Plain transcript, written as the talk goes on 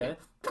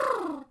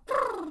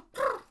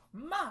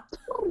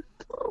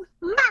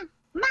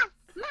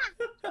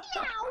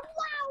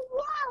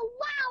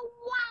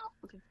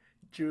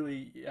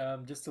Julie,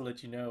 just to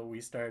let you know, we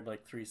started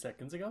like 3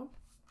 seconds ago.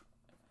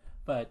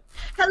 But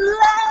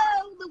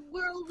Hello, the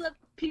world of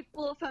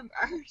people from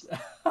Earth.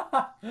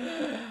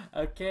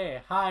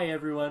 okay, hi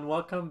everyone.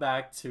 Welcome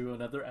back to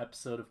another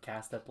episode of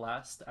Cast at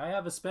Last. I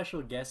have a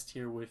special guest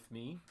here with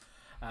me,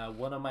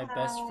 one of my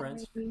best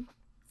friends Hi.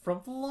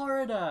 from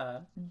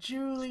Florida,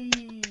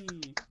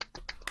 Julie.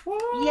 Woo!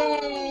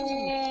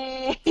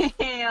 Yay!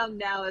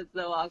 Now it's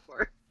so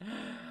awkward.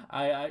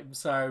 I'm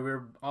sorry,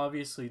 we're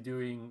obviously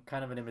doing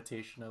kind of an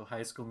imitation of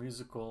High School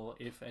Musical,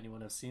 if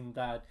anyone has seen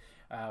that,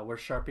 where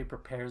Sharpie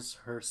prepares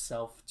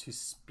herself to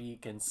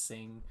speak and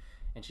sing,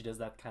 and she does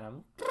that kind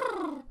of.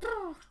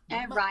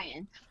 And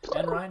Ryan.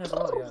 And Ryan as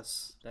well,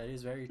 yes, that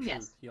is very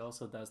true. Yes. He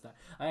also does that.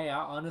 I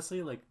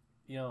honestly, like,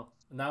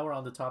 now we're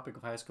on the topic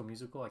of High School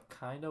Musical, I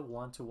kind of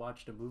want to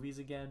watch the movies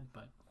again,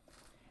 but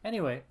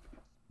anyway.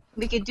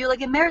 We could do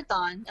like a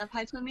marathon of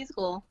High School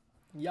Musical.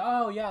 Yeah,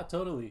 oh, yeah,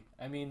 totally.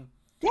 I mean,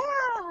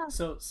 Yeah.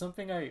 so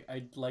something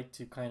I'd like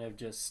to kind of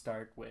just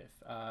start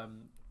with.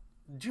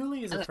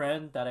 Julie is a Okay.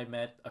 friend that I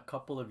met a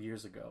couple of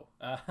years ago.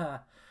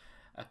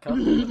 A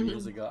couple of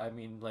years ago. I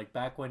mean, like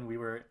back when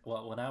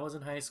when I was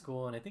in high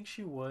school, and I think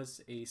she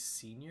was a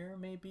senior,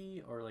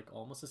 maybe, or like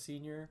almost a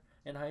senior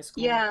in high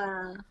school.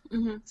 Yeah.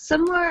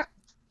 Somewhere,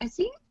 I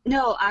think.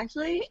 No,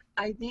 actually,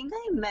 I think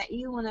I met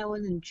you when I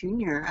was in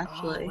junior,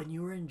 Oh, actually. when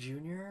you were in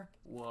junior?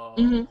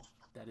 hmm Whoa,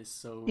 that is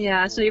so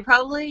Yeah, so you cool.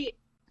 probably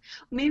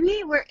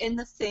maybe we're in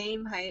the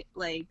same height,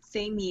 like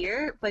same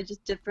year, but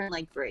just different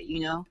like grade.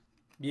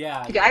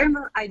 Yeah, Okay, I yeah.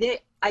 remember I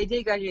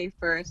did graduate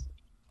first,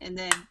 and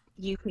then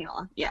you came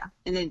along. Yeah,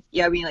 and then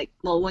yeah, I mean like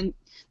well when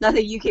not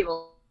that you came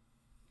along,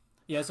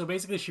 Yeah, so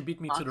basically she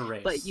beat me to the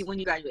but you race. when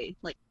you graduated,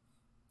 like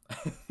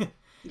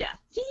yeah.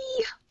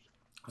 See?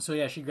 So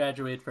yeah, she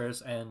graduated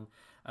first, and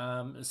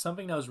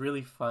something that was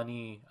really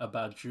funny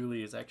about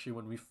Julie is actually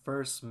when we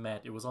first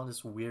met, it was on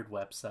this weird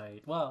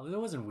website. Well, it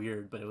wasn't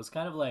weird, but it was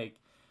kind of like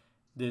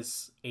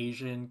this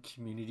Asian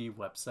community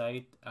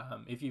website.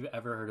 If you've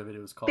ever heard of it,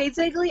 it was called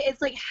Basically, it's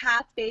like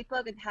half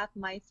Facebook and half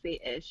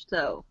MySpace-ish.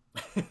 So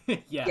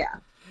yeah. yeah,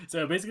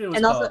 So basically, it was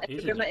and also called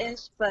Asian You.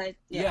 Instagram-ish, but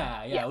yeah,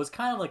 Yeah, yeah, yeah. it was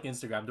kind of like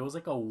Instagram. There was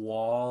like a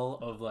wall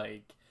of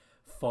like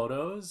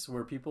photos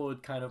where people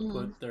would kind of hmm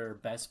put their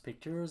best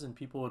pictures and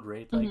people would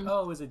rate like, hmm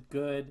 "Oh, is it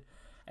good?"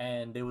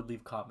 and they would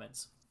leave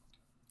comments.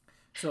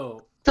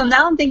 So, So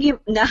now I'm thinking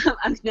now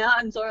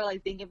I'm sort of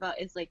like thinking about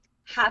it's like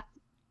half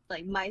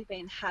like MySpace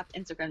and half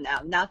Instagram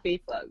now, not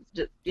Facebook.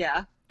 Just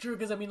yeah, true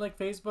because I mean like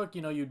Facebook,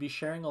 you'd be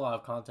sharing a lot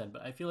of content,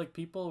 but I feel like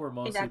people were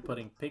mostly exactly.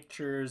 putting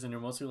pictures and they're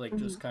mostly like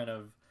just hmm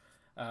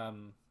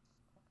um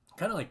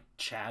kind of like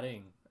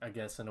chatting, I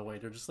guess in a way.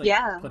 They're just like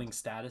Yeah. putting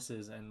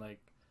statuses and like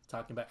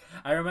talking back.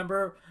 I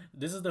remember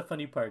this is the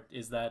funny part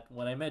is that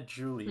when I met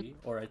Julie,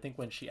 or I think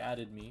when she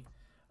added me,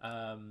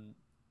 um,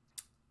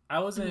 I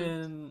was hmm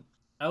in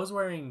I was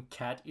wearing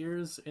cat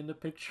ears in the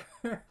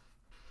picture.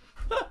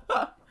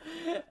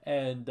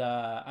 And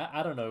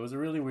I don't know, it was a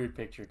really weird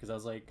picture because I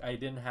was like I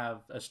didn't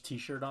have a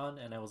t-shirt on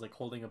and I was like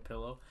holding a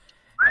pillow.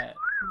 Uh,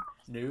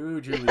 no,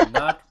 Julie,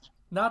 not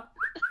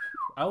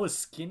I was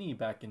skinny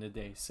back in the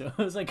day, so it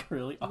was like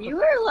really You awkward.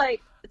 were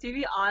like, to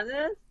be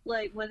honest,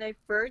 like when I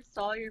first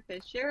saw your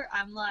picture,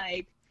 I'm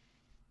like,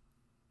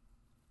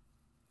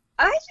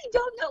 I actually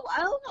don't know. I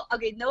don't know.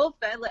 Okay, no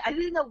offense. Like, I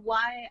didn't know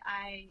why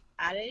I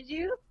added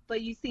you,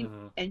 but you seem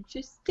Mm-hmm.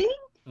 interesting.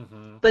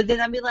 Mm-hmm. But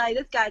then I'd be like,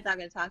 this guy's not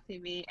gonna talk to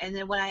me. And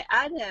then when I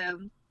add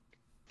him,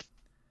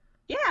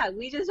 yeah,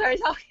 we just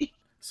started talking.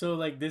 So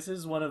like this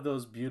is one of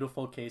those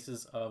beautiful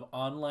cases of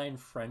online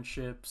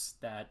friendships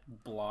that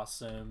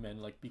blossom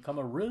and like become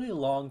a really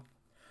long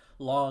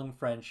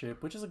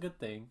friendship, which is a good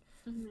thing.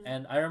 hmm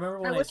And I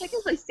remember I when wish I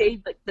could like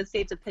save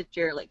the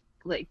picture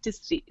like to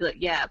see like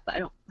yeah, but I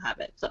don't have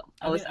it, so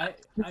I I was mean sad.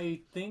 I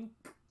think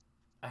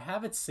I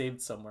have it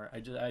saved somewhere.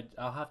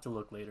 I'll have to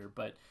look later,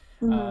 but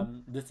hmm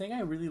the thing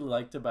I really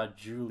liked about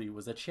Julie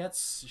was that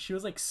she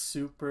was like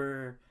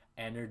super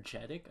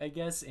energetic, I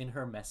guess, in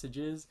her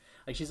messages.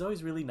 Like she's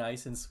always really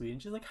nice and sweet,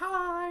 and she's like,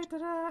 "Hi,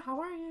 da how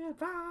are you?"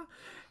 Blah.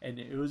 And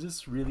it was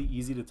just really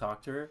easy to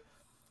talk to her.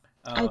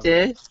 I Um,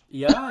 did.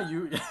 yeah,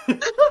 you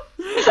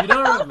you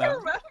don't I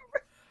remember? remember.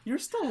 You're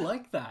still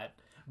like that,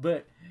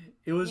 but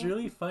it was Yeah.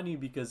 really funny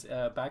because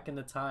back in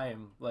the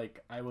time,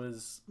 like I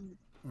was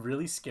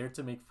really scared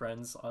to make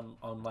friends on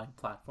online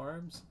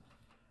platforms,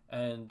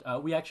 and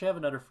we actually have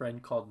another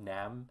friend called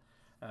Nam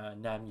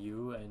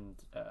Yu, and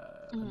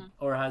hmm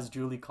or as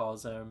Julie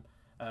calls him,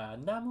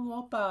 Namu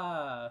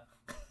Oppa.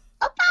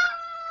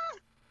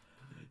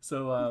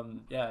 So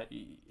yeah,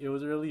 it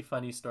was a really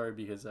funny story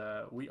because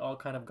we all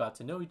kind of got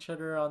to know each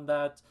other on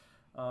that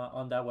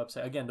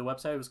website. Again, the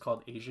website was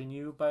called Asian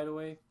You, by the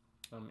way.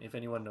 If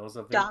anyone knows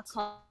of dot it,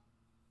 com.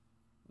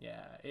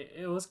 yeah,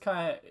 it was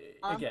kind of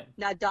again.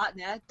 Not dot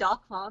net,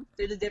 dot com.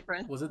 There's a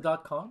difference. Was it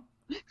 .com?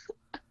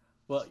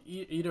 Well,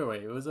 either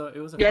way, it was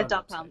a Yeah, fun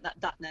dot com, website. not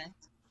dot net.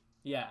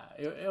 Yeah,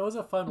 it was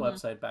a fun hmm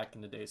website back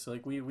in the day. So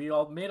like we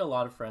all made a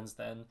lot of friends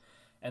then,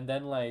 and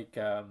then like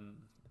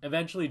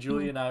eventually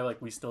Julie Mhm. and I,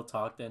 like, we still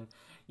talked. And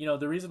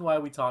the reason why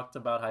we talked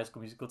about High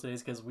School Musical today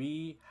is because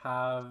we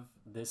have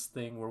this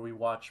thing where we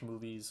watch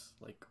movies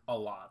like a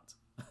lot.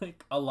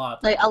 Like a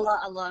lot, a Like lot.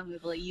 a lot of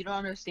people. Like you don't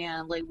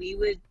understand. Like we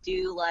would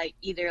do like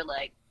either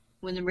like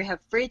when we have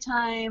free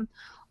time,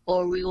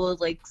 or we will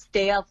like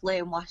stay up late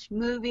and watch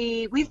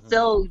movie. We Hmm.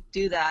 still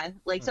do that.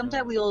 Like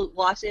sometimes Hmm. we'll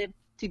watch it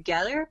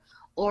together,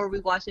 or we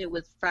watch it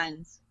with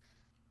friends.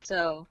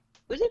 So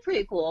which is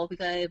pretty cool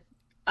because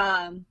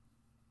um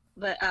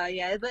but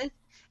yeah, but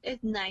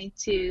it's nice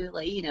to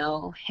like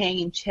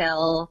hang and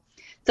chill.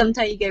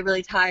 Sometimes you get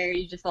really tired,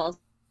 you just fall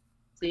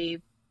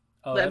asleep.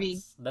 Oh, But I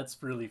mean, that's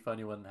really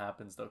funny when it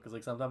happens though, because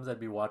like sometimes I'd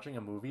be watching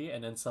a movie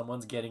and then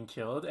someone's getting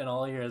killed, and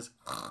all I hear is,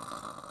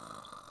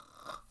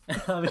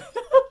 I mean,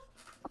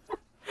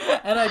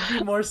 and I'd be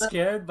more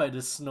scared by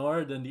the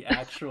snore than the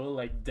actual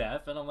like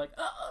death, and I'm like,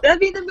 oh. that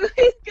means the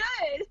movie's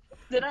good.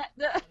 Did I?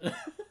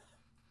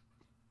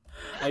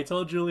 I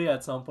told Julie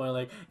at some point,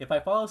 like, if I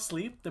fall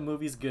asleep, the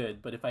movie's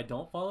good, but if I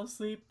don't fall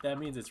asleep, that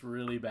means it's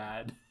really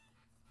bad.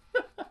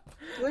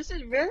 Which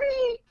is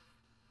very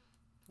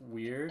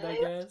Weird, I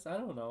guess. I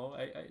don't know.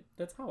 I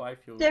that's how I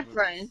feel with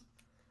different. movies.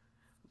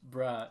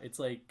 Bruh, it's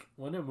like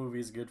when a movie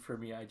is good for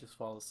me, I just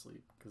fall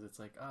asleep because it's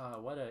like,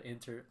 what a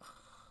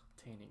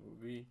entertaining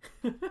movie.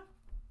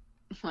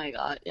 Oh my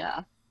God,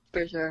 yeah,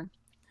 for sure.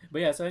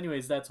 But yeah, so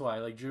anyways, that's why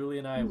like Julie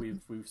and I,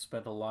 Mhm. we've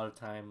spent a lot of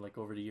time like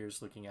over the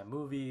years looking at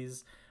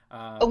movies.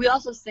 Oh, we Um,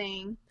 also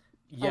sing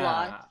a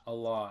lot. yeah, a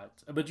lot.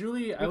 But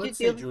Julie, I We would could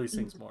say do. Julie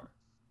sings more.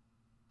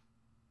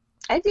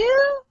 I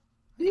do.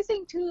 We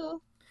sing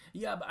too.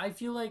 Yeah, but I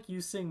feel like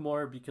you sing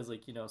more because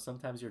like,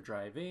 sometimes you're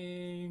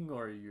driving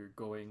or you're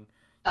going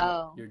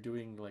Oh. you're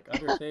doing like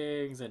other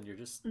things and you're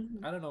just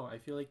Mhm. I don't know, I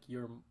feel like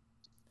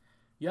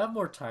you have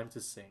more time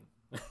to sing.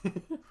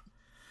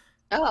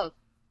 Oh,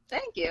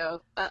 thank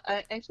you.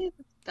 I actually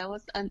that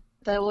was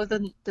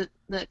the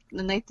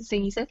nicest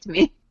thing you said to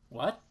me.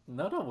 What?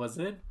 No, that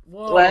wasn't.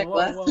 Whoa, What?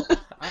 whoa, What? whoa.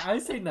 I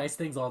say nice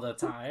things all the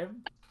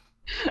time.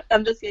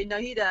 I'm just kidding. No,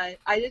 he died.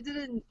 I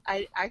didn't.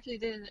 I actually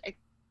didn't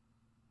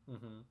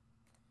Hmm.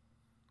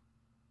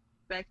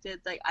 expect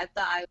it. Like I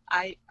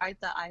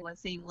thought I was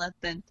seeing less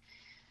than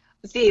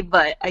see,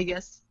 but I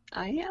guess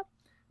I am,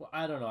 Well,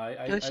 I don't know.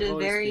 which I've is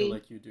always feel very.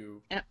 like you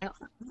do. I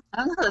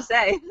don't know how to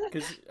say.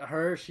 Because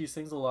she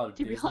sings a lot of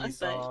To be Disney honest,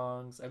 but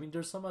songs. I mean,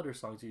 there's some other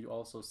songs you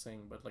also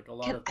sing, but like a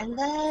lot cause of I them are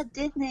love Disney.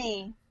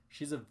 Disney.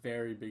 She's a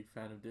very big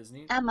fan of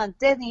Disney. I'm a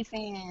Disney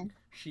fan.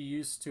 She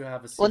used to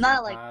have a Well, season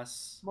not like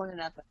pass, more than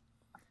that, but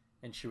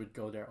and she would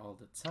go there all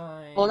the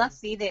well, not time.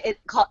 see that it's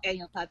called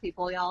annual pass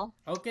people, y'all.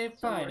 Okay,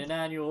 So fine, we're. an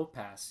annual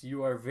pass.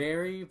 You are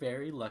very,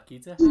 very lucky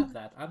to have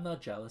that. I'm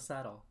not jealous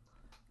at all.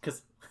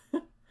 Because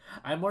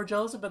I'm more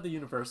jealous about the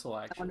Universal,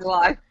 I wonder actually.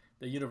 why.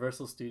 The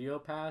Universal Studio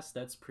Pass,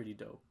 that's pretty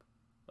dope.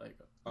 Like,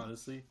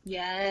 honestly,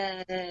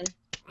 Yes,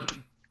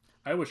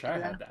 I wish I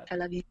had that. I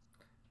love you.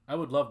 I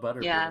would love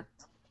Yeah, butterbeer.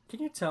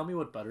 Can you tell me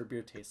what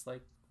butterbeer tastes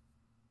like?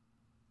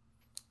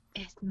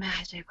 it's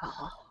magical.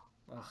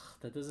 Ugh,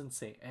 that doesn't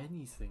say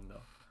anything,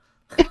 though.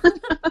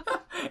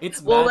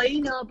 It's Well, let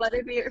you magical. know,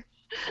 butterbeer.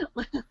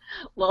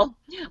 well,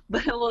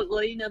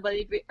 well, you know,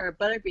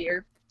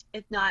 butterbeer.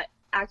 It's not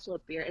actual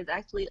beer. It's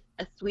actually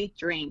a sweet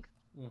drink.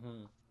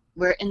 Hmm.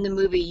 Where in the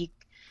movie,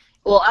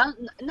 well,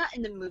 not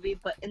in the movie,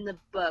 but in the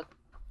book,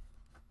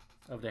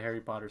 Of the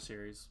Harry Potter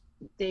series.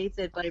 they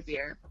said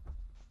butterbeer.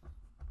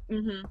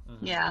 Hmm.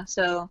 Yeah.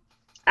 So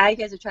I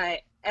get to try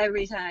it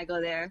every time I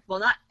go there. Well,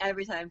 not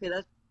every time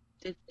because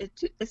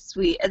it's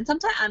sweet, and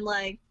sometimes I'm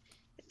like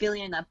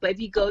feeling enough. But if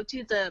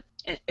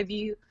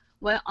you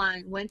went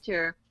on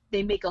winter,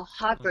 they make a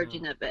hot Hmm.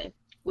 version of it,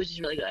 which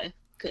is really good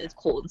because it's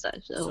cold and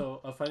such. So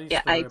So, a funny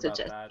yeah, I story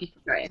about suggest that. you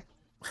should try it.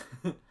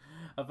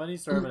 A funny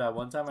story about Mhm. that.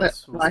 One time I But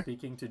was why?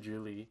 speaking to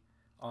Julie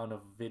on a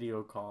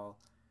video call,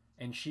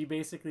 and she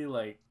basically,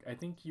 like, I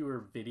think you were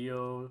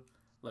video,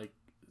 like,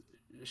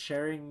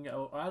 sharing.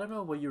 Oh, I don't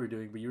know what you were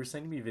doing, but you were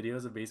sending me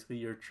videos of basically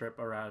your trip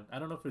around. I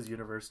don't know if it was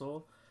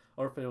Universal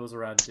or if it was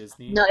around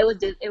Disney. No, it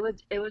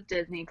was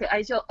Disney. 'Cause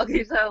I show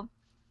okay, so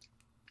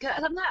 'cause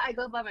sometimes I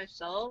go by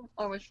myself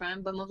or with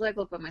friends, but mostly I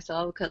go by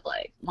myself because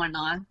like why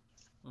not?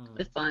 Mm.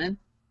 It's fun.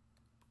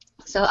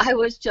 So I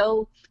would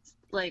show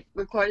like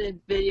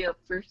recorded video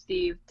for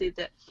Steve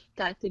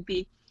that to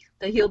be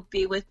that he'll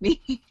be with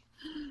me,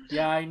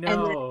 Yeah, I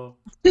and then know.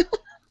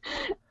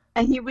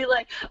 and he'll be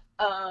like,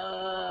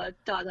 da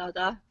da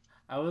da.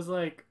 I was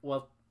like,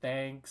 well,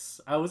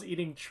 thanks. I was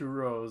eating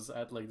churros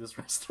at like this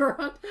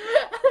restaurant.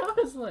 I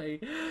was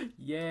like,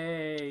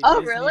 yay,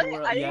 Oh Disney really?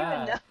 World. I didn't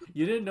even Yeah, know.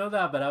 you didn't know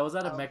that, but I was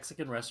at a Oh,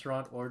 Mexican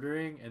restaurant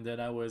ordering, and then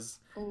I was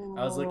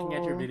looking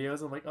at your oh.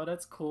 videos. I'm like, oh,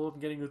 that's cool. I'm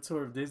getting a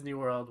tour of Disney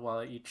World while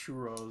I eat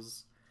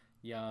churros.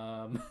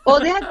 Yum.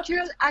 Well, they have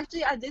churros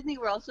actually at Disney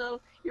World,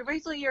 so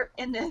you're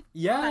in the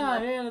kind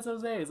Yeah, of. yeah, that's what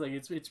I'm saying. It's like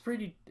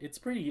it's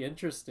pretty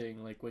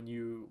interesting. Like when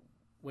you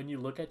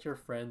look at your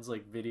friends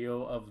like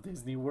video of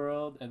Disney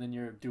World, and then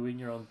you're doing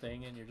your own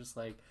thing, and you're just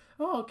like,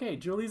 oh, okay,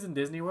 Julie's in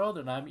Disney World,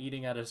 and I'm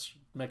eating at a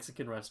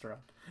Mexican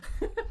restaurant.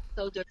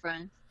 So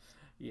different.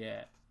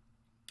 Yeah.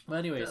 Well,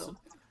 anyways, So.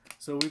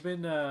 So we've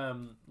been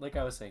like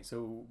I was saying,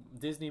 so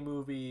Disney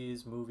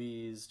movies,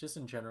 just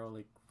in general,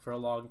 like for a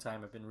long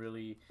time I've been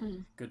really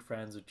Mm-hmm. good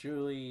friends with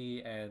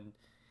Julie, and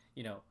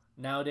you know,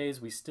 nowadays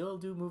we still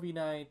do movie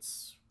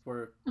nights.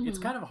 We're It's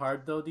Mm-hmm. kind of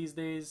hard though these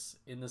days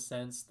in the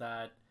sense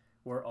that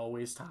we're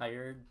always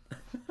tired.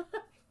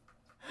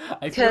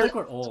 I feel Because like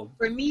we're old.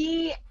 for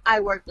me, I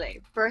work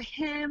late. For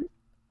him,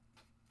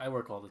 I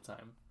work all the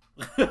time.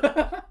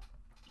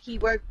 he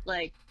worked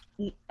like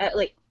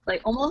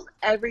almost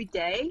every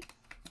day.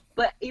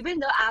 But even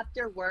though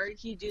after work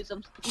he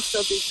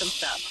still do some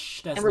stuff,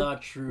 Shh, and that's we're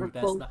not true. we're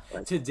That's both not.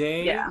 like,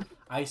 Today yeah.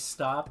 I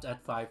stopped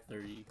at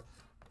 5:30.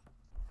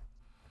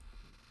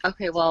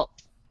 Okay, well,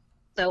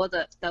 that was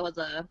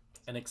a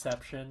An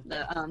exception.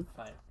 the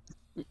Fine.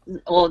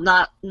 well,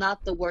 not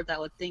the word I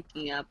was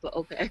thinking of, but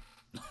okay.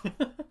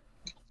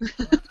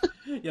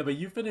 Yeah, but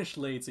you finish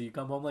late, so you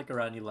come home like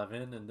around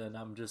 11, and then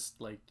I'm just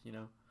like,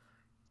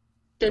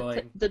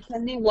 going.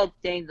 Depending what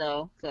day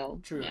though,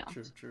 so True, yeah.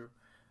 true, true.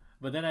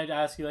 But then I'd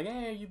ask you like,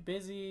 "Hey, are you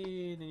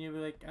busy?" And then you'd be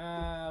like,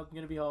 "Ah, I'm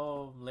gonna be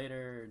home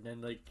later." And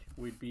then like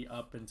we'd be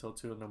up until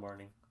 2 in the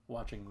morning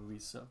watching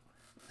movies. So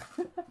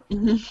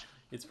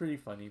it's pretty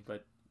funny,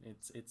 but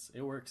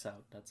it works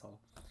out. That's all.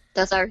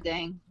 That's our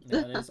thing.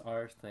 That is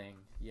our thing.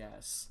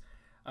 Yes.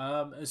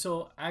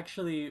 So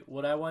actually,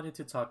 what I wanted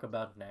to talk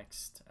about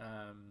next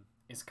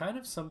is kind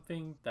of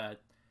something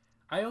that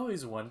I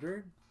always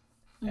wondered,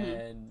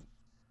 Mhm. and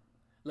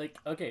like,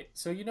 okay,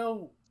 so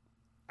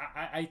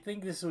I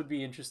think this would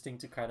be interesting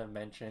to kind of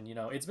mention.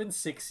 It's been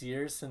 6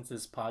 years since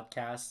this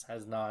podcast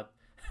has not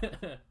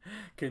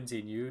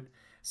continued.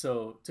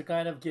 So to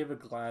kind of give a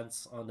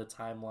glance on the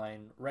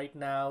timeline, right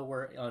now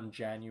we're on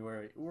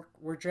January.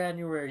 We're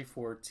January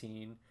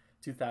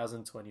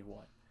 14,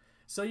 2021.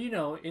 So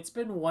it's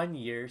been 1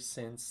 year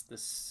since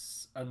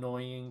this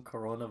annoying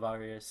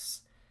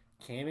coronavirus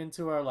came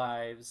into our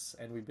lives,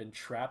 and we've been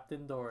trapped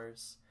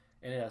indoors,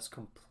 and it has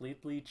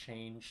completely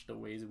changed the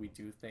ways we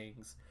do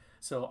things.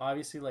 So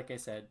obviously, like I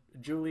said,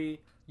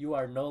 Julie, you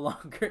are no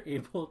longer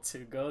able to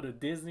go to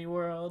Disney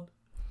World.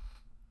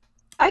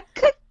 I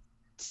could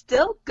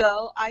still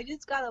go. I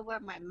just gotta wear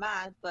my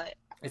mask, but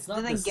It's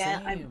then not the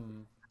again,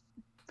 same.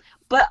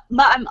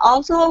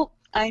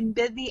 I'm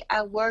busy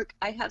at work.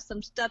 I have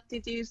some stuff to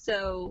do,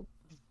 so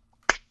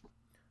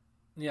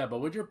Yeah, but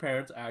would your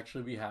parents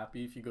actually be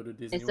happy if you go to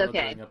Disney it's World okay.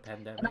 during a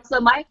And pandemic? also,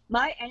 my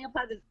annual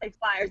pass is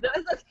expired, so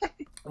it's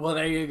okay. Well,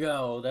 there you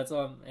go. That's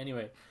on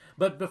anyway.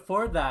 But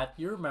before that,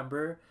 you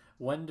remember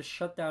when the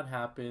shutdown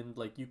happened,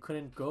 like you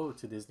couldn't go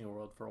to Disney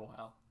World for a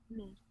while.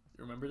 Mhm.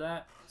 You remember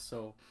that?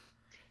 So,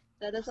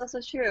 That is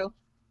also true.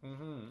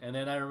 and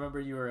then I remember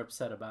you were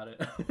upset about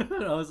it.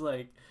 And I was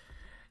like,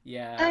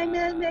 I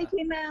miss "Yeah,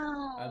 Mickey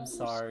I'm Mouse.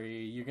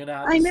 sorry. You're gonna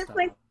have I to miss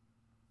my stop."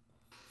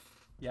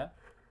 Yeah,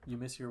 you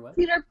miss your what?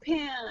 Peter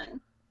Pan.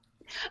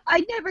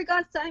 I never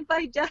got signed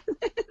by Jasmine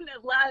and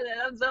Aladdin.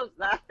 I'm so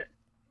sad.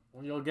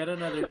 Well, you'll get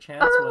another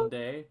chance one Oh,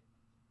 day,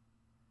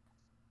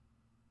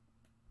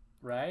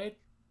 right?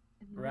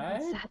 I'm really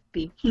Right? sad,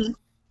 B.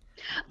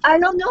 I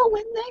don't know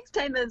when next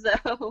time is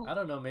though. I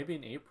don't know. Maybe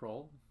in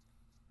April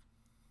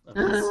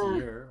of this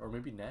year, or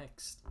maybe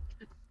next.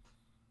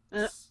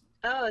 Uh,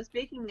 oh,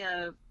 speaking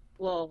of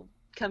well,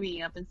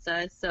 coming up and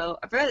stuff. So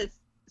I forgot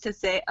to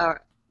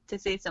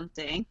say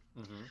something.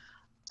 Mm-hmm.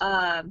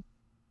 Um,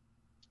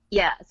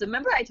 yeah. So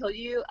remember I told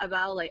you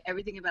about like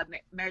everything about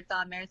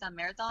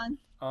marathon.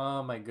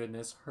 Oh my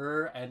goodness,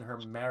 her and her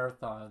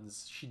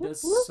marathons. She Whoop,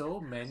 does whoop. so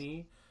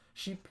many.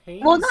 She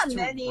Well, pays not to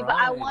many, but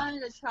I run.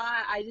 wanted to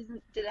try. I just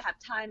didn't have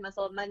time,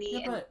 muscle, Yeah,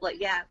 money, and but like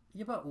yeah.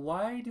 yeah, but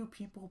why do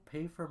people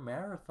pay for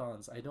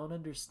marathons? I don't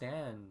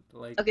understand.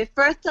 Like, Okay,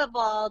 first of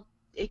all,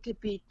 it could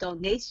be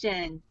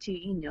donation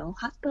to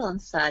hospital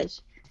and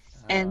such,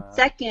 and uh,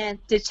 second,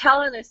 to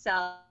challenge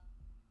yourself,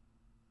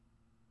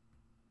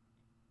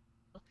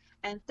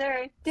 and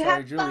third, to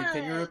have sorry, Julie,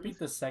 can you fun. repeat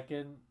the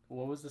second?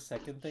 What was the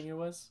second thing it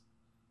was?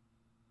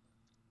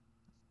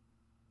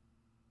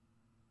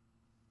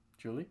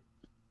 Julie?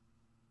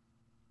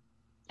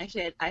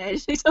 Actually, I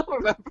actually don't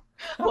remember.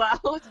 Wow,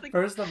 it's like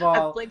First of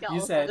I all, blink out you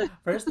all of a said, sudden.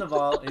 first of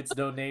all, it's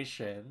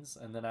donations,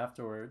 and then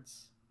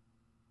afterwards,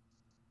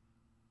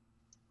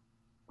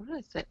 What did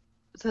I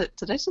say?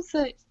 Did I just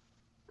say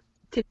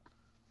to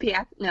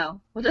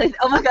No. What did I?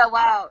 Oh my god!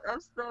 Wow, I'm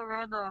so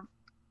random.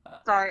 uh,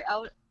 Sorry,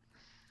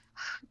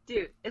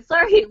 dude. It's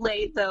already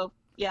late, so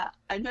yeah.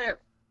 I know.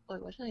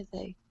 Wait, what should I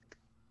say?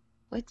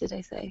 What did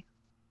I say?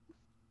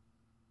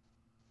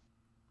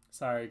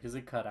 sorry, because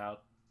it cut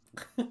out.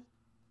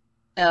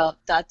 Oh,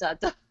 dot dot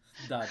dot.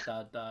 Dot,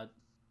 dot, dot.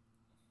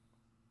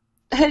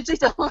 I actually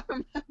don't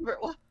remember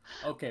what.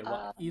 Okay,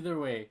 well, Uh, either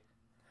way.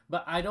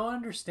 But I don't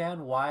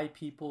understand why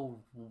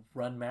people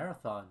run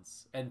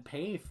marathons and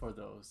pay for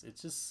those.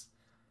 It's just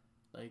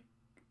like,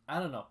 I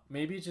don't know.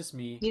 Maybe it's just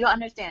me. you don't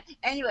understand.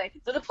 Anyway,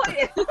 so the point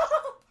is,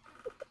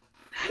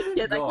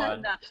 yes, I Go cut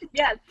it on. down.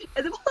 Yes,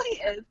 and the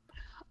point is,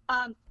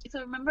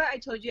 so remember I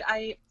told you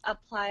I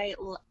applied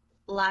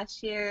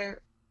last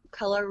year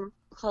color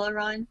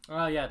run.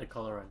 Oh, yeah, the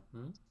color run.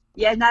 Hmm?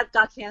 Yeah, and that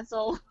got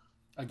canceled.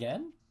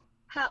 Again?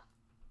 How?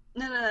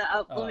 no, no,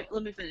 no. Oh.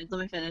 Let me finish.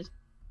 Let me finish.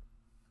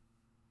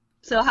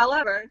 So,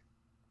 however,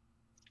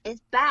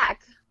 it's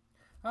back,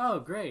 Oh,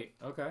 great.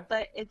 Okay.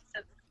 but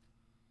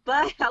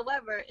but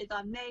however, it's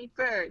on May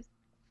 1st.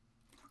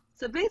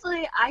 So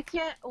basically, I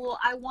can't. Well,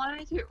 I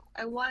wanted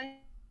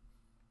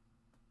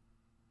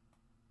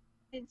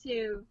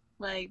to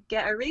like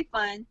get a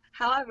refund.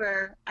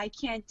 However, I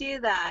can't do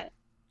that.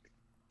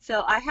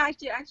 So I had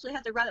to actually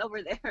have to run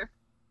over there.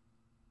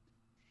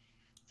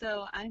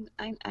 So I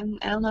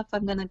don't know if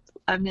I'm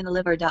gonna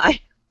live or die.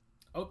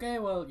 Okay,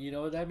 well, you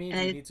know what that means?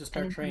 You And need to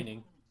start and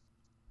training.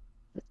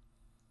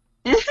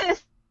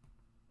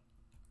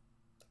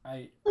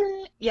 I.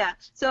 yeah.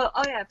 So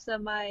oh yeah. So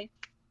my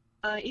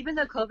even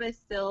though COVID is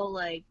still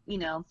like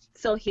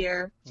still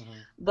here, Mhm.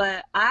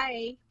 but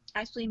I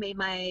actually made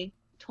my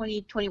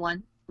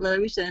 2021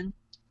 resolution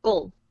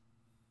goal.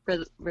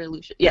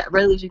 Resolution. Yeah,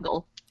 resolution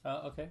goal.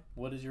 Okay.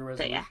 What is your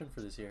So yeah. resolution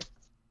for this year?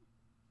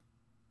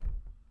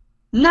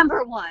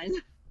 Number one.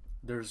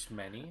 There's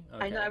many.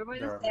 I know Okay. everyone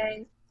There is are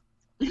many.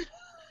 saying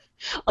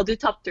I'll do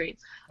top three.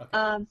 Okay.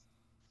 Um,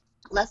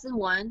 lesson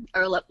one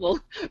well,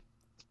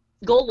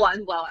 goal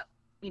one. Well,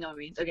 you know what I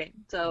mean. Okay,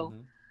 so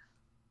Mm-hmm.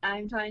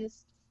 I'm trying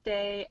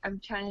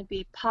to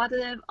be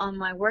positive on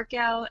my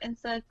workout and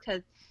stuff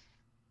because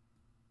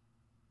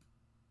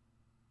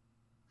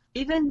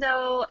even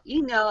though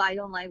I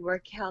don't like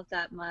workout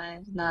that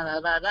much, nah,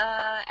 Mm-hmm. nah, nah,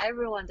 nah,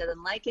 everyone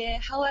doesn't like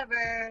it.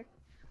 However,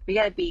 we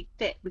gotta be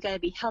fit. We gotta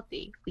be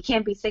healthy. We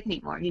can't be sick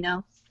anymore.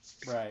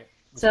 Right.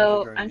 Especially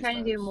So during I'm these trying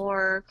to do times.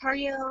 more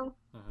cardio.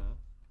 Mm-hmm.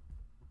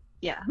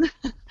 Yeah.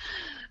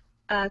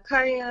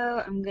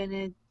 Cardio. I'm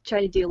gonna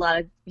try to do a lot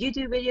of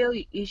YouTube video.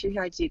 You should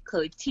try to do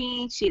Chloe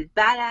Teen. She's a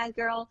badass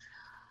girl.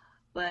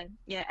 But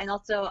yeah, and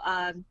also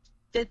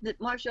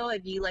Marshall,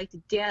 if you like to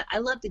dance, I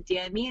love to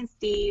dance. Me and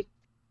Steve,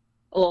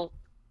 well,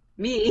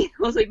 me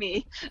mostly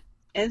me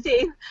and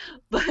Steve,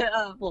 but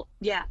well,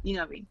 yeah, you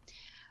know what I mean.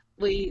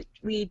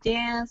 We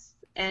dance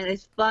and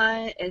it's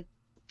fun. It's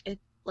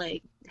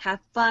like have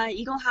fun.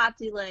 You don't have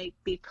to like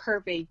be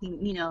perfect.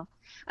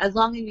 As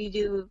long as you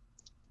do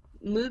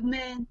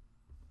movement,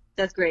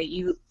 that's great.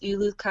 You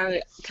lose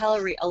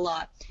calorie a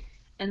lot.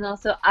 And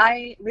also,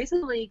 I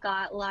recently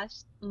got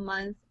last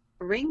month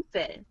Ring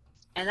Fit,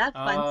 and that's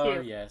fun Oh,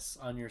 too. yes.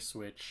 On your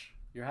Switch.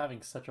 You're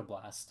having such a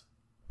blast.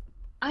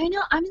 I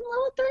know I'm in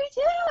level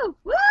 32.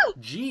 Woo!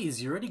 Jeez,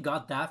 you already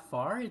got that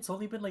far? It's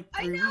only been like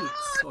I 3 weeks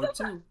know. or So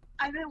fun. two.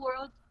 I'm in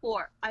world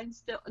 4. I'm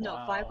still no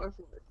 5 Wow. or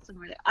 4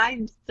 somewhere there.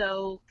 I'm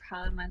so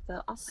proud of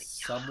myself. I was like,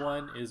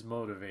 Someone is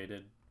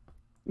motivated.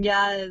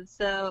 yeah.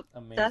 So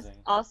that's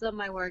Amazing. also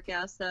my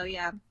workout. So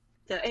yeah.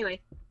 So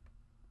anyway,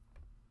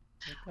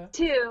 Okay.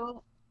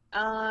 two.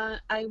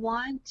 I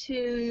want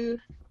to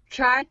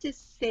try to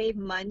save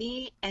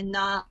money and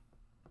not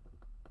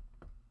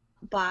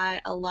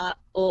buy a lot.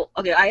 Oh,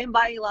 okay. I am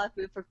buying a lot of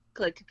food for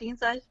like cooking and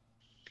such,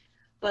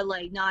 but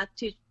like not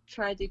to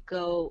try to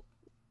go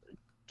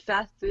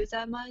fast foods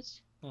that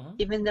much. Mm-hmm.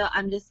 Even though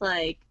I'm just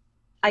like,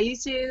 I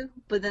used to,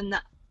 but then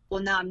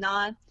well now I'm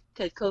not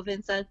because COVID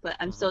and stuff. But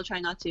I'm Mm-hmm. still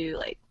trying not to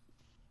like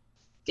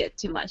get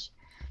too much.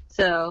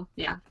 So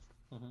yeah,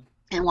 Mm-hmm.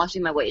 and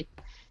watching my weight.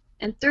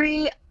 And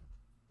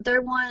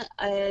third one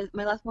is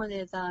my last one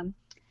is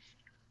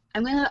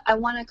I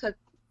want to cook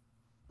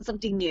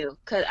something new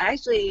because I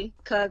actually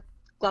cooked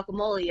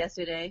guacamole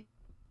yesterday,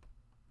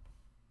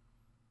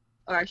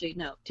 or actually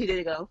no, 2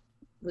 days ago,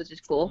 which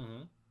is cool.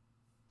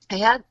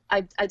 Mm-hmm.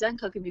 I've done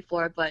cooking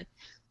before, but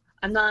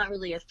I'm not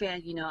really a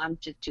fan. I'm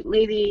just too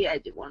lazy. I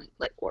just want to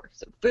like order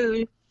some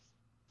food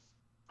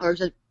or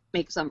just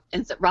make some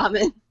instant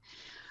ramen.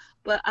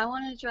 But I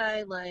want to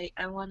try like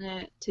I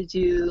wanted to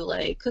do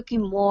like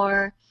cooking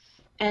more,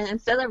 and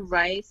instead of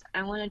rice,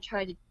 I'm gonna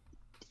try to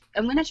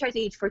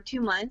eat for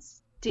 2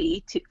 months to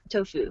eat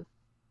tofu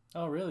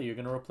Oh, really? You're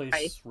gonna rice.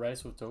 replace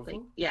rice with Like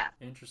tofu? yeah,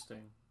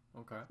 Interesting.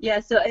 Okay. yeah.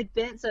 So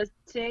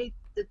today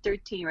the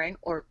 13th, right?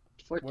 Or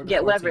We're the yeah,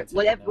 14th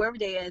today now. whatever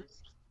day is.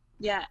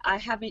 Yeah, I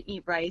haven't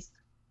eaten rice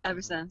ever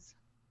Mm-hmm. since.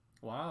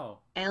 Wow.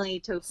 I only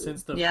eat tofu.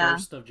 Since the Yeah.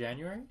 1st of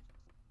January?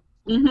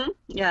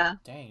 Yeah.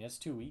 Dang, that's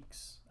 2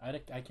 weeks. I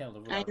can't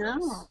live I without rice.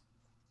 know.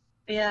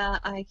 Yeah,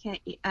 I can't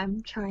eat.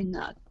 I'm trying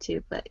not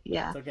to, but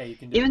yeah. It's okay, you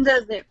can do Even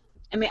it. though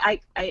I mean, I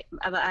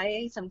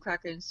ate some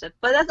crackers and stuff,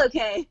 but that's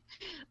okay.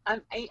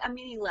 I'm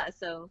eating less,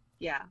 so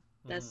yeah,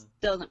 Mm-hmm. that's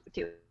still number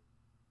two.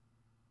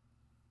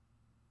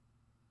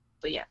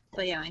 But yeah,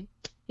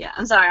 yeah.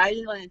 I'm sorry. I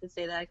just wanted to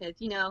say that because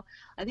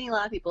I think a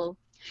lot of people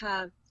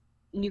have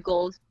new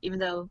goals, even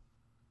though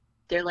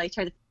they're like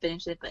trying to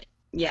finish it. But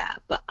yeah,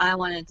 but I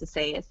wanted to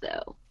say it,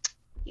 so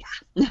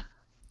yeah.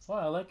 Well,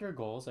 I like your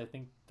goals. I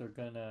think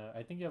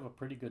you have a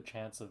pretty good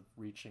chance of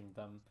reaching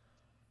them.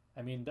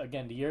 I mean,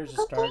 again, the year's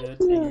just Oh, thank started,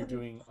 and you're you.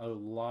 doing a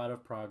lot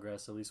of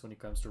progress, at least when it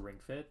comes to Ring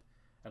Fit.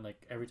 And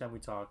like every time we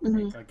talk,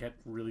 Hmm. I get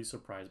really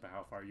surprised by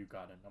how far you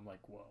gotten. I'm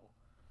like, whoa,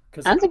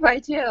 because I'm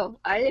surprised too.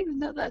 I didn't even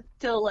know that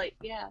till like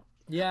yeah.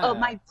 Oh, yeah,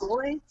 my goal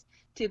is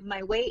to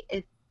my weight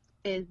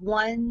is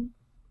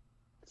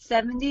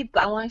 170,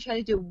 but I want to try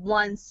to do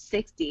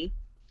 160.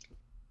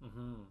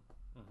 mm-hmm,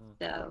 mm-hmm.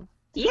 So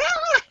Yeah.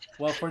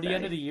 Well, for the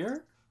end of Sorry. the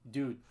year,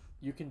 dude,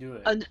 you can do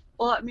it.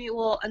 Well, I mean,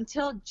 well,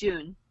 until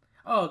June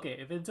Oh, okay.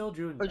 If until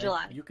June, or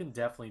July. you can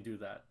definitely do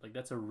that. Like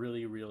that's a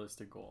really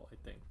realistic goal, I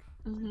think.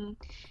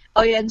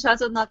 Oh yeah, and try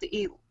also not to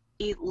eat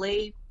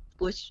late,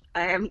 which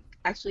I am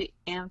actually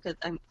am because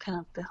I'm kind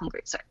of a bit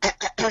hungry. Sorry.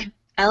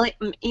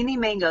 I'm eating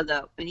mango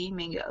though. I'm eating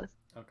mangoes,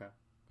 Okay.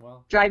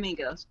 Well, dry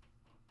mangoes.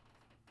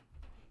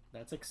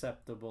 that's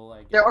acceptable,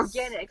 I They're guess.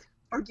 organic.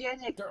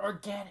 Organic. They're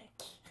organic.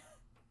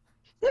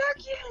 They're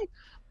organic.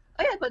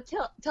 Oh yeah, but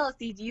tell us,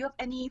 do you have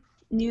any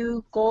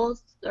new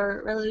goals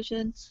or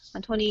resolutions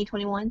on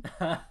 2021?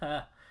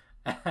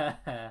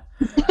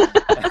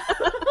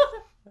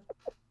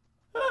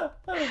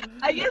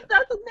 I guess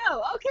that's a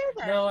no. Okay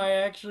No, then. I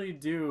actually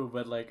do,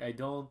 but like I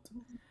don't.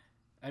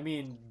 I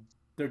mean,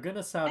 they're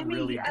gonna I sound mean,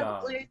 really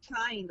dumb. you're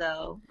trying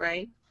though,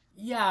 right?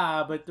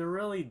 Yeah, but they're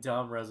really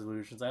dumb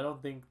resolutions. I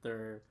don't think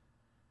they're.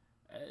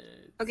 Uh,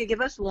 Okay,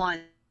 give us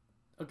one.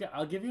 okay,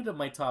 I'll give you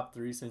my top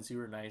three since you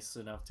were nice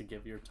enough to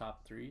give your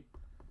top three.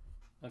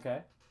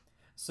 Okay.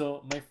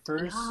 So my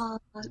first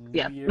Yeah. New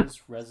Yeah.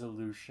 Year's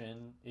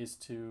resolution is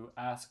to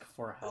ask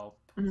for help.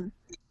 Mhm.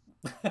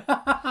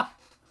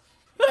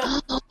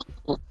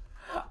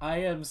 I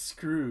am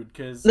screwed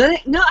because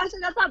No, actually,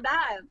 that's not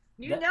bad.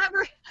 You that.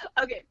 never.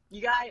 Okay,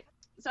 you guys.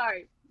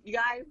 Sorry, you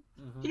guys.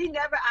 Mhm. He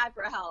never asked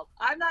for help.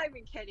 I'm not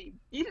even kidding.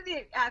 You didn't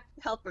even ask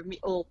help for me.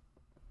 Oh,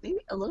 maybe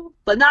a little,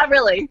 but not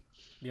really.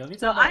 The only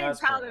So time I I am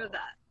ask for proud of help,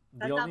 that.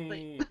 the That's not the.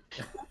 only,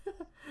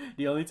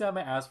 the only time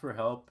I ask for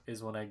help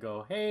is when I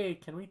go, "Hey,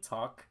 can we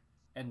talk?"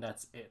 And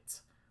that's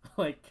it.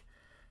 Like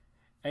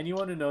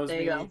anyone who knows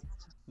There you go. me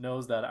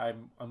knows that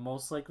I'm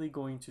most likely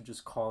going to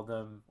just call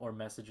them or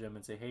message them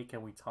and say, "Hey,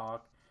 can we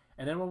talk?"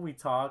 And then when we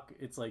talk,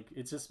 it's like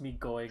it's just me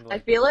going I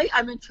like, feel like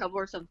I'm in trouble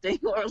or something,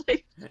 or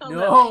like tell them.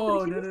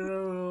 "No, no, no,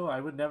 no, no, I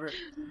would never."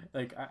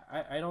 Like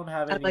I don't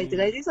have I'm like, did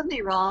I any. do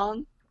something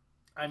wrong?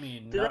 I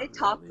mean, Did I not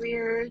talk really.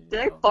 weird? Did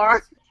I I don't think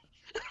fart? so.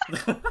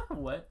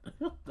 What?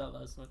 That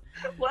last one.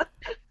 What?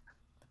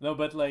 No,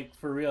 but like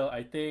for real,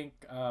 I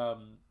think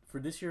for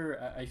this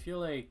year, I feel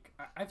like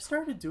I've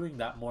started doing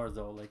that more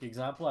though. Like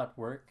example at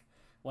work,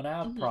 when I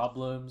have Hmm.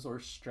 problems or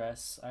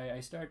stress, I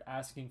start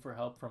asking for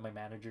help from my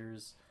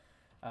managers,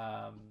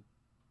 um,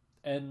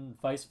 and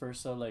vice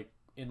versa. Like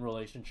in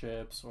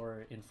relationships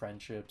or in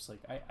friendships,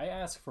 like I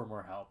ask for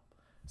more help.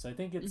 So I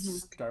think it's Hmm.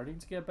 starting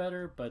to get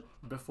better. But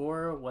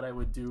before, what I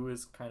would do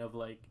is kind of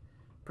like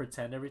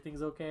pretend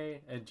everything's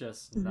okay and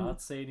just Hmm.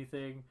 not say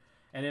anything.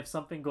 And if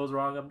something goes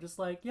wrong, I'm just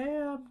like, yeah,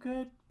 yeah, I'm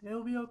good.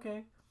 It'll be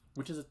okay,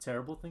 which is a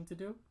terrible thing to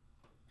do.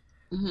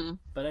 Hmm.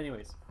 But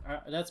anyways,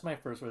 that's my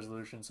first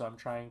resolution, so I'm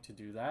trying to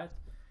do that.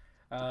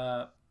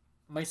 Uh,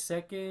 my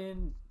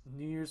second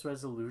New Year's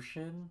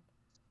resolution,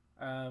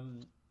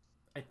 um,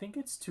 I think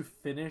it's to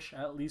finish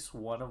at least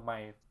one of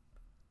my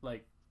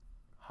like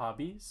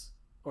hobbies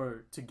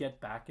or to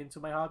get back into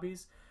my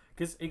hobbies.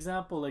 Because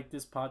example, like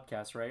this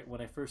podcast, right?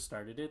 When I first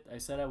started it, I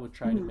said I would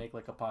try to Hmm. make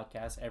like a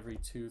podcast every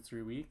 2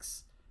 3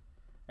 weeks,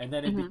 and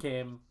then it Hmm.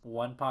 became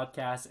one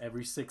podcast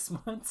every 6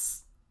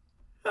 months,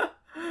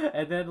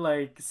 and then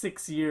like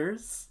 6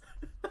 years.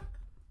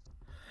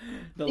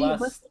 The See,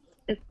 but last,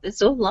 it's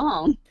so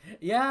long.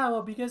 yeah,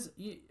 well, because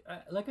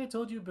like I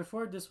told you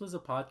before, this was a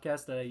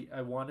podcast that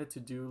I wanted to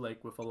do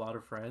like with a lot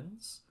of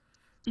friends.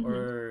 Hmm.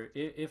 Or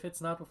if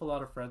it's not with a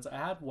lot of friends, I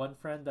had one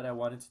friend that I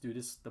wanted to do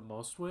this the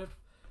most with,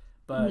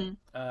 but Hmm.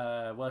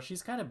 well,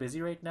 she's kind of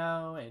busy right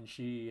now and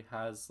she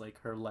has like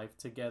her life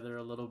together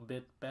a little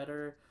bit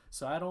better,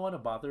 so I don't want to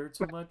bother her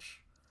too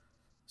much.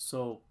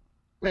 So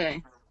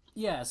Right.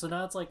 yeah, so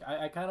now it's like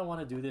I kind of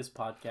want to do this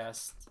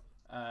podcast,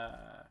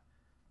 uh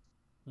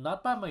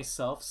not by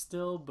myself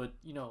still, but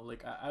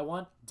like I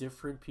want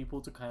different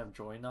people to kind of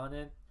join on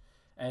it,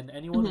 and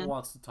anyone who Hmm.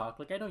 wants to talk.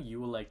 Like I know you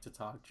will like to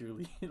talk,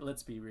 Julie.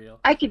 Let's be real.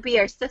 I could be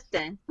your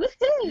assistant.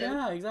 Woohoo!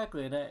 Yeah,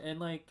 exactly. And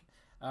like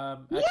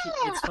actually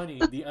Yeah. it's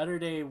funny. The other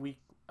day we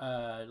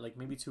like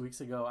maybe 2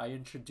 weeks ago I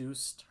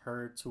introduced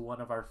her to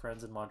one of our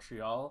friends in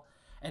Montreal,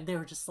 and they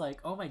were just like,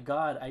 "Oh my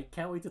god, I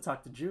can't wait to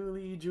talk to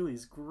Julie.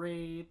 Julie's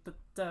great." Da,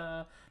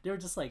 da. They were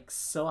just like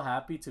so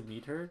happy to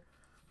meet her.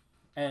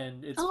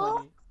 And it's Oh,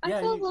 funny. I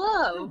Yeah, feel you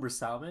love. remember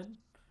Salmon?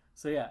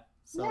 So yeah.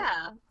 So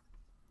Yeah.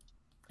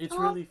 it's Oh,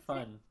 really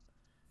fun.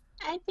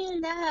 I feel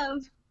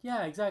love.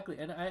 Yeah, exactly.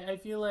 And I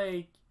feel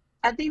like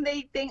I think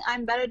they think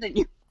I'm better than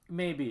you.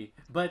 maybe,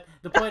 but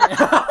the point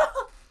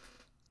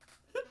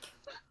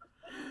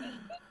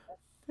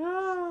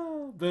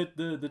but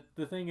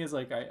the thing is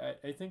like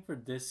I think for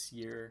this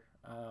year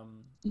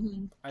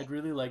Hmm. I'd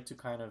really like to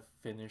kind of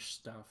finish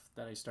stuff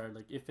that I started,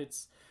 like if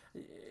it's,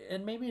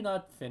 and maybe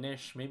not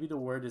finish, maybe the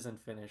word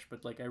isn't finish,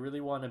 but like I really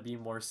want to be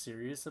more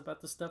serious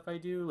about the stuff I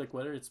do, like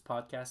whether it's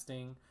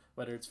podcasting,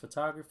 whether it's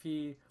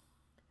photography.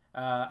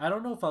 I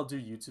don't know if I'll do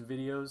YouTube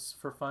videos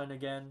for fun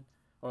again,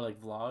 or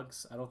like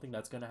vlogs. I don't think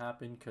that's gonna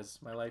happen because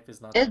my life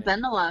is not It's that.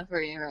 been a while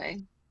for you,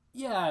 right?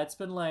 Yeah, it's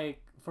been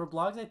like for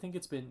blogs. I think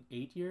it's been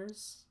 8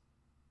 years.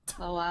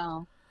 Oh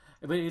wow.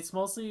 But it's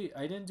mostly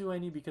I didn't do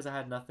any because I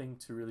had nothing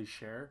to really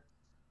share.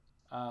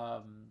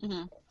 Um,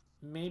 Hmm.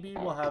 maybe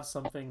we'll have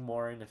something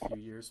more in a few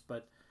years,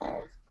 but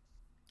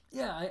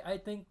yeah, I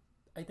think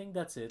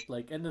that's it.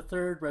 Like, and the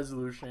third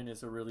resolution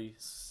is a really,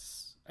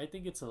 I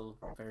think it's a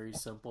very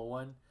simple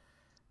one,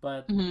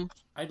 but Hmm.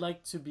 I'd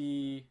like to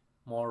be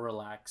more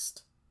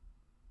relaxed.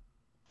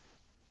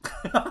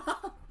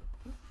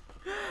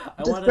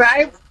 I want to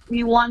Describe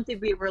you want to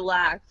be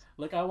relaxed.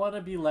 like I want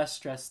to be less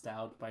stressed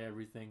out by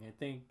everything. I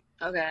think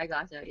Okay, I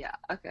gotcha. Yeah.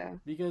 Okay.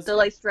 because So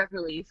like stress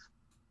relief,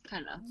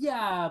 kind of.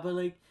 yeah, but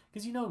like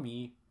because you know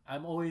me,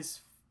 I'm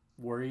always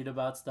worried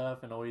about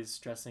stuff and always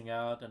stressing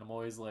out, and I'm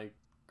always like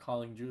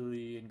calling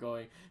Julie and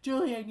going,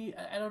 Julie,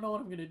 I don't know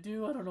what I'm gonna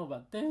do. I don't know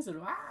about this,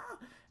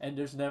 and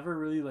there's never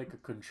really like a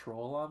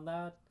control on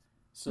that.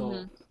 So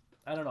Hmm.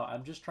 I don't know.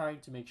 I'm just trying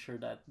to make sure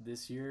that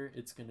this year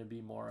it's gonna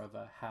be more of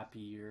a happy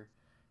year,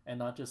 and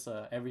not just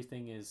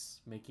everything is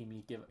making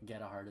me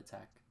get a heart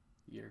attack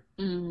year.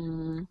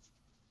 Mm,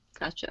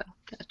 gotcha.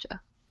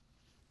 Gotcha.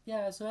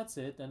 Yeah, so that's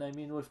it. And I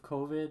mean, with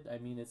COVID, I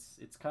mean, it's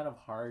kind of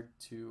hard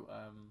to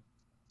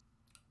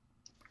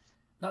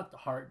not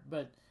hard,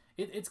 but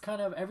it's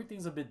kind of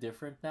everything's a bit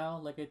different now.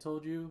 Like I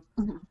told you,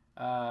 Hmm.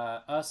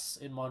 us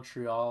in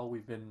Montreal,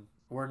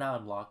 we're now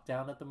in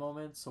lockdown at the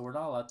moment, so we're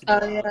not allowed to go Oh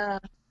out. yeah,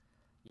 that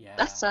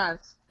Yeah,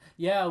 sucks.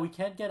 yeah, we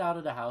can't get out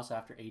of the house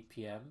after 8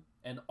 p.m.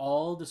 And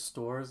all the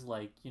stores,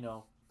 like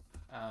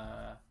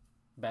uh,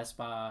 Best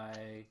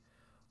Buy,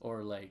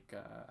 or like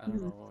I don't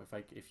Mhm. know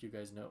if you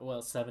guys know,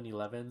 well,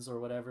 7-Elevens or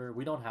whatever.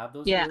 We don't have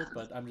those Yeah, here,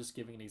 but I'm just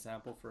giving an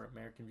example for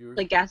American viewers.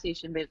 like gas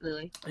station,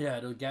 basically. Yeah,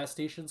 the gas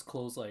stations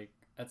close like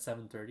at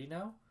 7:30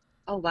 now.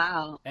 Oh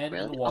wow, And in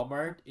really? Oh.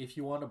 Walmart, if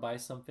you want to buy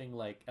something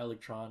like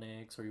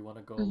electronics or you want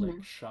to go like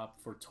Hmm. shop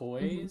for Hmm.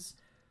 toys,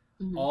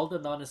 Hmm. all the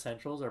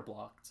non-essentials are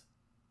blocked.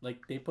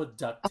 Like they put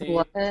duct Oh,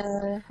 what?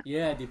 tape.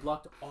 Yeah, they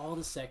blocked all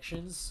the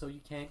sections so you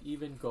can't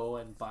even go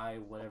and buy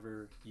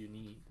whatever you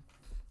need.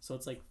 So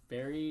it's like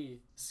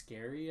very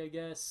scary, I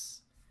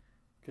guess,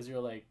 because you're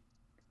like,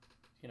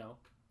 you know,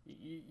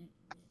 you,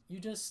 you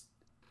just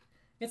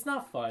it's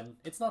not fun.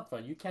 It's not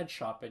fun. You can't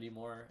shop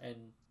anymore,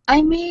 and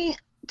I mean,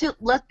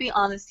 let's be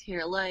honest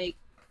here. Like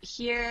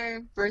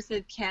here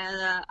versus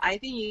Canada, I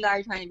think you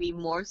guys are trying to be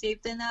more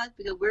safe than us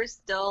because we're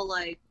still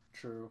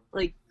true.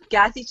 like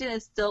gas station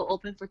is still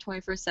open for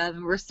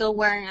 24/7. We're still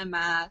wearing a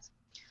mask.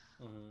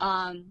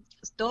 Mm-hmm.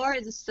 Store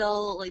is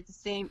still like the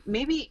same,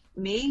 maybe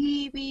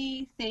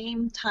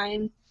same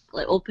time,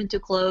 like open to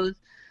close.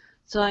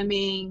 So I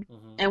mean,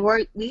 Mm-hmm. and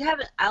we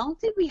haven't. I don't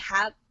think we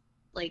have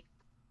like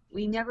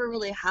we never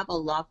really have a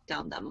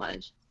lockdown that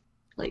much.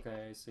 Like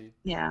Okay, I see.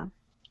 yeah,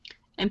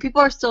 and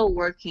people are still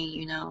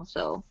working,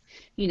 so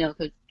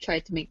could try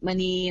to make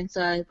money and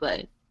stuff.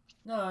 But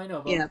No, I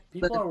know, but yeah,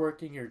 people but are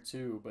working here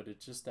too. But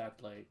it's just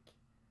that, like,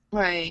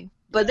 right.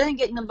 But yeah, then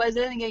again, no, but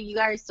then again, you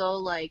guys are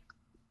still like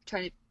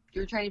trying to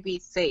you're trying to be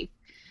safe.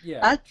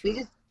 yeah, Us,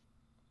 true.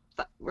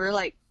 we're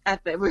like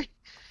epic.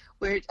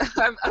 We're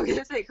I'm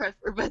gonna say curse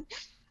word, but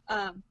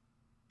um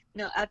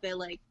no epic.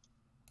 Like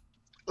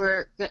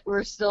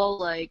we're still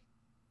like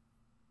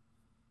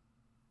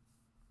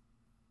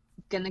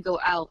gonna go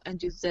out and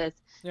do this.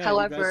 Yeah,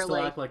 you guys However, still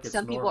like act like it's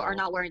some people are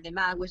normal, not wearing the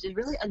mask, which is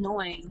really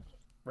annoying.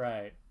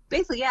 right?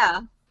 Basically,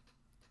 yeah.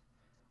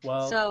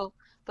 Well, So,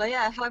 but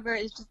yeah. However,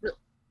 it's just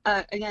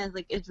again,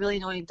 like it's really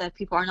annoying that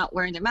people are not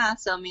wearing their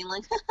masks. So I mean,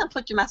 like,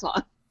 put your mask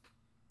on.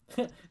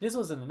 this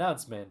was an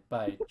announcement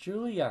by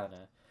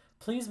Juliana.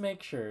 Please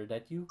make sure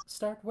that you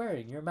start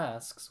wearing your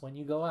masks when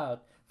you go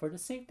out for the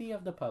safety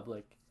of the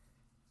public.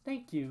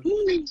 Thank you.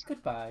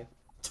 Goodbye.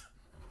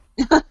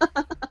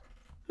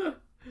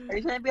 Are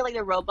you trying to be like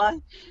a robot?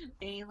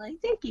 And like,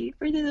 thank you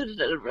for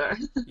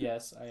the.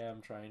 Yes, I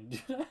am trying to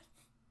do that.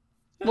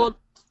 Well,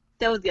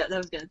 that was good. That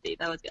was good. See,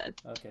 that was good.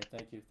 Okay,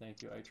 thank you,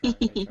 thank you. I try,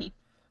 I try.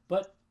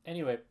 But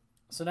anyway,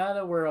 so now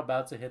that we're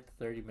about to hit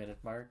the 30-minute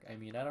mark, I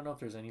mean, I don't know if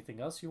there's anything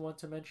else you want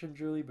to mention,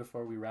 Julie,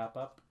 before we wrap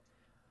up.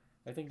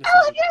 I think this I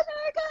was love a. you,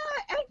 America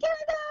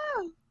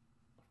and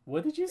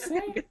What did you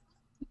say?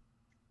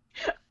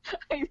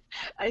 Canada.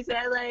 I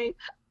said like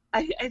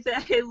I said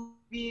I love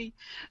you,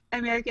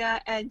 America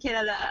and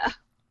Canada.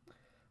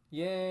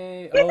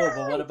 Yay! Oh, but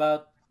Good what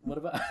about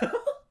night.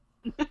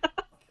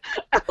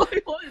 I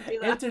always want to say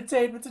that.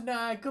 entertainment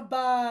tonight?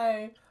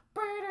 Goodbye.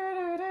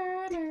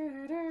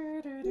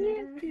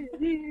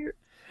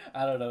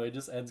 I don't know. It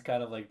just ends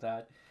kind of like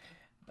that.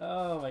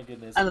 Oh my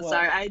goodness. I'm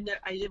sorry. Well,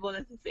 I didn't want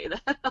to say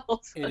that.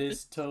 Also. it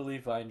is totally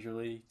fine,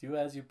 Julie. Do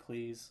as you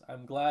please.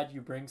 I'm glad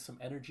you bring some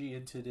energy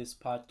into this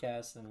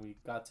podcast and we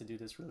got to do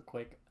this real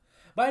quick.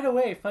 By the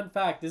way, fun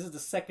fact, this is the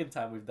second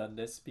time we've done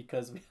this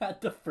because we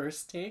had the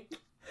first take.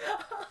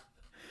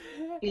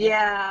 And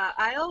Yeah,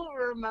 I don't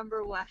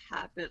remember what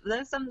happened.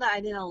 There's something that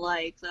I didn't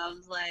like, so I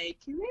was like,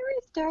 "Can we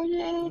restart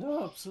it?"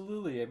 no,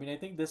 absolutely. I mean, I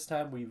think this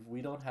time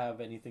we don't have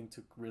anything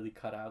to really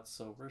cut out,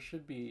 so we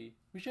should be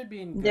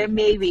in There good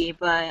may hands. be,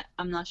 but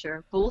I'm not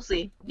sure. But we'll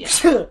see. Yeah.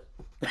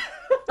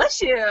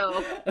 Bless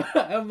you.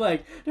 I'm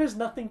like, there's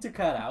nothing to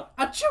cut out.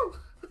 Achoo!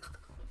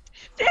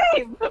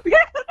 Same. We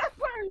got that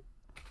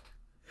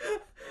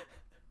first.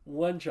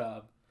 One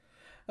job.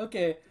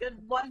 Okay. Good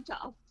one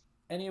job.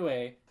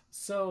 Anyway,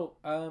 So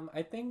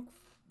I think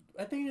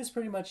this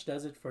pretty much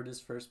does it for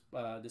this first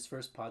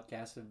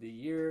podcast of the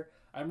year.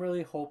 I'm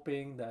really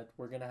hoping that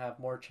we're gonna have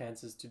more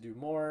chances to do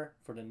more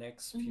for the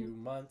next few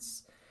Hmm.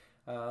 months.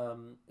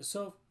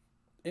 So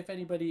if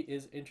anybody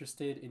is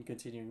interested in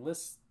continuing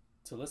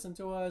to listen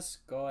to us,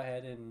 go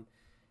ahead and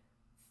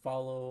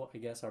follow, I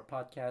guess, our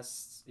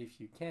podcasts if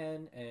you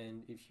can.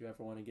 And if you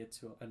ever want to get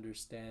to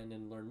understand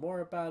and learn more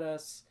about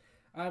us,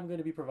 I'm going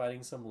to be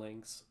providing some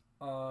links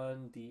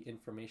on the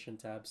information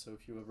tab. So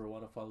if you ever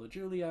want to follow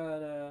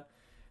Juliana,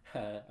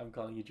 I'm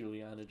calling you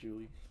Juliana,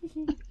 Julie.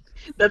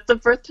 That's the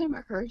first time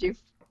I heard you.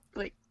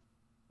 Like,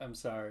 I'm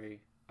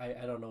sorry.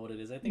 I don't know what it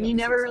is. I think I'm you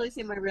just never really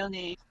say exhausted. my real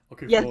name.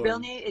 Okay, Yes, real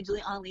fine. name is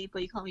Julie Only,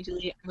 but you call me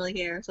Julie. I don't really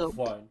care. So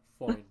Fine.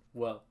 Fine.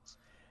 Well,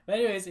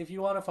 anyways, if you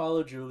want to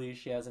follow Julie,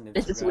 she has an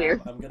this is Instagram.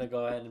 weird. I'm gonna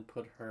go ahead and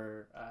put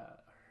her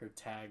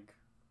tag,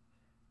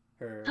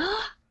 her.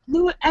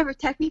 No one ever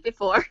tagged me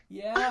before.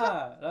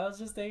 Yeah, I was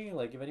just thinking,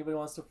 like, if anybody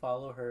wants to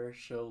follow her,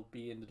 she'll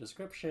be in the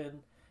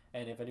description.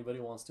 And if anybody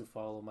wants to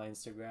follow my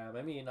Instagram,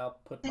 I mean, I'll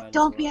put Like, mine as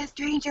don't be a well.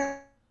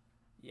 stranger.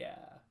 Yeah.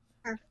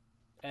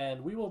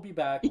 And we will be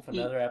back with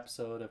another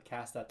episode of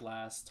Cast at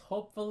Last,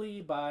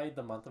 hopefully by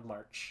the month of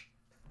March.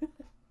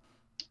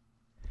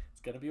 It's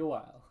gonna be a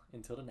while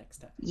until the next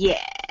time.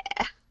 Yeah.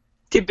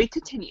 To be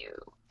continued.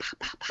 Pow,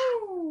 pow,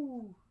 pow.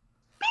 Woo!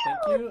 Thank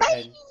you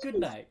and good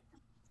Bye. night.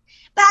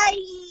 Bye.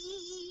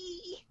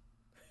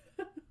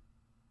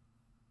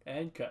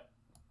 And cut.